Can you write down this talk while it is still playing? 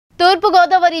తూర్పు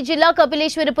గోదావరి జిల్లా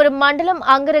కపిలేశ్వరపురం మండలం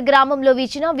అంగర గ్రామంలో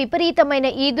వీచిన విపరీతమైన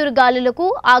ఈదురు గాలులకు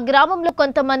ఆ గ్రామంలో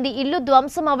కొంతమంది ఇల్లు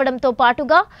ధ్వంసం అవడంతో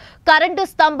పాటుగా కరెంటు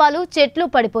స్తంభాలు చెట్లు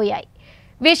పడిపోయాయి.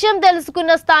 విషయం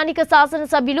తెలుసుకున్న స్థానిక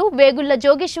శాసనసభ్యులు వేగుళ్ల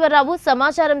జోగేశ్వరరావు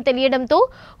సమాచారం తెలియడంతో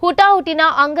హుటాహుటిన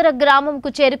అంగర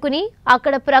గ్రామంకు చేరుకుని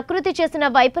అక్కడ ప్రకృతి చేసిన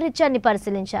వైపరీత్యాన్ని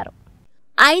పరిశీలించారు.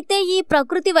 అయితే ఈ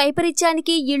ప్రకృతి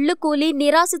వైపరీత్యానికి ఇళ్లు కూలి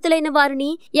నిరాశ్రితులైన వారిని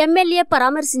ఎమ్మెల్యే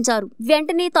పరామర్శించారు.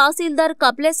 వెంటనే తహసీల్దార్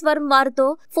కపిలేశ్వరం వారితో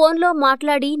ఫోన్లో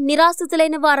మాట్లాడి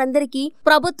నిరాశ్రితులైన వారందరికీ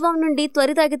ప్రభుత్వం నుండి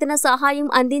త్వరితగతిన సహాయం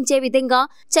అందించే విధంగా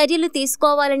చర్యలు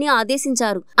తీసుకోవాలని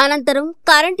ఆదేశించారు. అనంతరం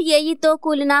కరెంటు ఏఈతో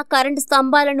కూలిన కరెంటు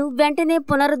స్తంభాలను వెంటనే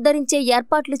పునరుద్ధరించే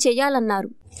ఏర్పాట్లు చేయాలన్నారు.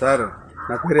 సార్,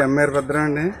 నా పేరు ఎంఆర్ భద్ర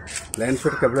అండి. లైన్స్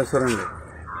పెట్టి కపిలేశ్వరం అండి.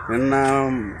 నిన్న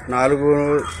నాలుగు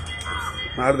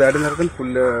దాటిన తర్వాత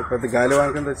ఫుల్ కొద్ది గాలి వాన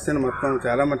కింద వచ్చేసి మొత్తం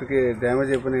చాలా మటుకి డ్యామేజ్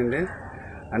అయిపోయినాయండి.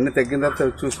 అన్ని తగ్గిన తర్వాత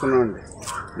చూసుకున్నామండి.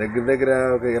 దగ్గర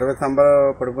ఒక 20 స్తంభాలు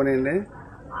పడిపోయినాయండి.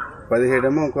 17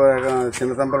 ఏమో ఇంకో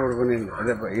చిన్న స్తంభాలు పడిపోయినాయండి.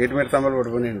 అదే 8 మీటర్ స్తంభాలు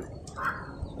పడిపోయినాయండి.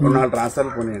 4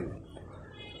 ట్రాన్స్ఫర్లు పోయినాయండి.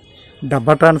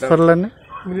 డబ్బా ట్రాన్స్ఫర్లు అండి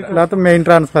లేకపోతే మెయిన్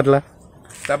ట్రాన్స్ఫర్లా?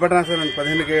 డబ్బా ట్రాన్స్ఫర్ అండి.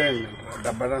 15 కేవీ అండి.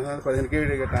 డబ్బా ట్రాన్స్ఫర్ 15 కేవీ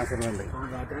ట్రాన్స్ఫర్ అండి.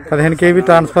 15 కేవీ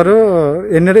ట్రాన్స్ఫర్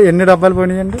ఎన్ని డబ్బాలు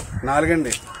పోయినాయండి? 4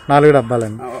 అండి. 4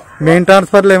 డబ్బాలండి. మెయిన్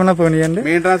ట్రాన్స్ఫర్లు ఏమైనా పోయినాయండి?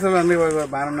 మెయిన్ ట్రాన్స్ఫర్ అన్ని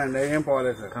బాగానే ఉన్నాయండి. ఏం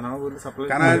పోలేదు సార్.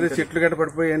 కనాలి చెట్లు గట్ట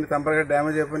పడిపోయి తంపలు గట్ట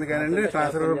డ్యామేజ్ అయిపోయింది కానీ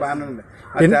ట్రాన్స్ఫర్ బాగానే ఉంది.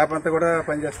 ఆ ట్యాప్ అంతా కూడా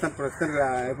పనిచేస్తాను. ప్రస్తుతం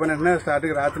అయిపోయిన వెంటనే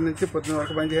స్టార్టింగ్ రాత్రి నుంచి పొద్దున్న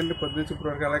వరకు పనిచేయండి. పొద్దున్న నుంచి ఇప్పుడు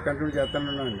వరకు అలా కంటిన్యూ చేస్తాను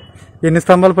ఉన్నామండి. ఎన్ని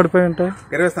స్తంభాలు పడిపోయి ఉంటాయి?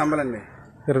 20 స్తంభాలండి.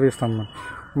 20 స్తంభాలు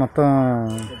మొత్తం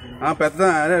పెద్ద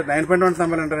 9.1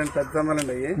 స్తంభాలు అంటారండి. పెద్ద స్తంభాలు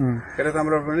అండి. అవి 20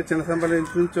 స్తంభాలు పడిపోయింది. చిన్న స్తంభాలు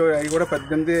ఇంచుమించు అవి కూడా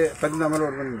 18 స్తంభాలు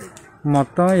పడిపోయింది.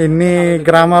 మొత్తం ఎన్ని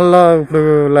గ్రామాల్లో ఇప్పుడు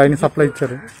లైన్ సప్లై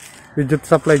ఇచ్చారు, విద్యుత్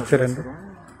సప్లై ఇచ్చారండి?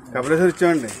 కపిలేశ్వరం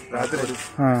ఇచ్చామండి.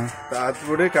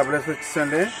 రాత్రి కపిలేశ్వరం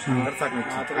ఇచ్చాండి.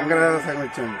 అంగర సగం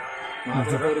ఇచ్చాండి.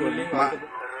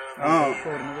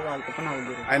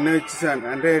 అన్నీ ఇచ్చేసాను.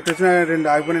 అంటే ఎటు వచ్చినా 2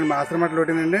 ఆగిపోయినాయి. మాస్టర్ మట్టలు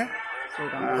ఒకటినండి,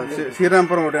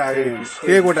 శ్రీరాంపురం ఒకటి ఆగింది,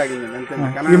 కేక్ ఒకటి ఆగిందండి. అంతే.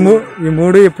 ఈ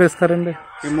 3 ఎప్పుడు ఇస్తారండి?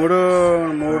 ఈ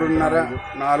 3:30,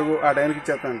 4 ఆ టైంకి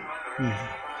ఇచ్చేస్తాను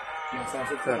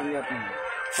సార్.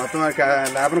 మొత్తం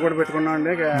ల్యాబ్ను కూడా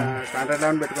పెట్టుకున్నామండి. కాంట్రాక్ట్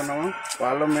ల్యాబ్ని పెట్టుకున్నాము.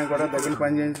 వాళ్ళు మేము కూడా దగ్గర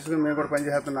పని చేయించుకుని మేము కూడా పని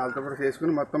చేస్తాం. వాళ్ళతో కూడా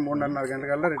చేసుకుని మొత్తం 3:30 గంటల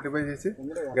కల్లా రెక్టిఫై చేసి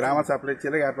గ్రామాలు సప్లై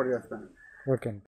ఇచ్చేలా ఏర్పాటు చేస్తాను. ఓకే.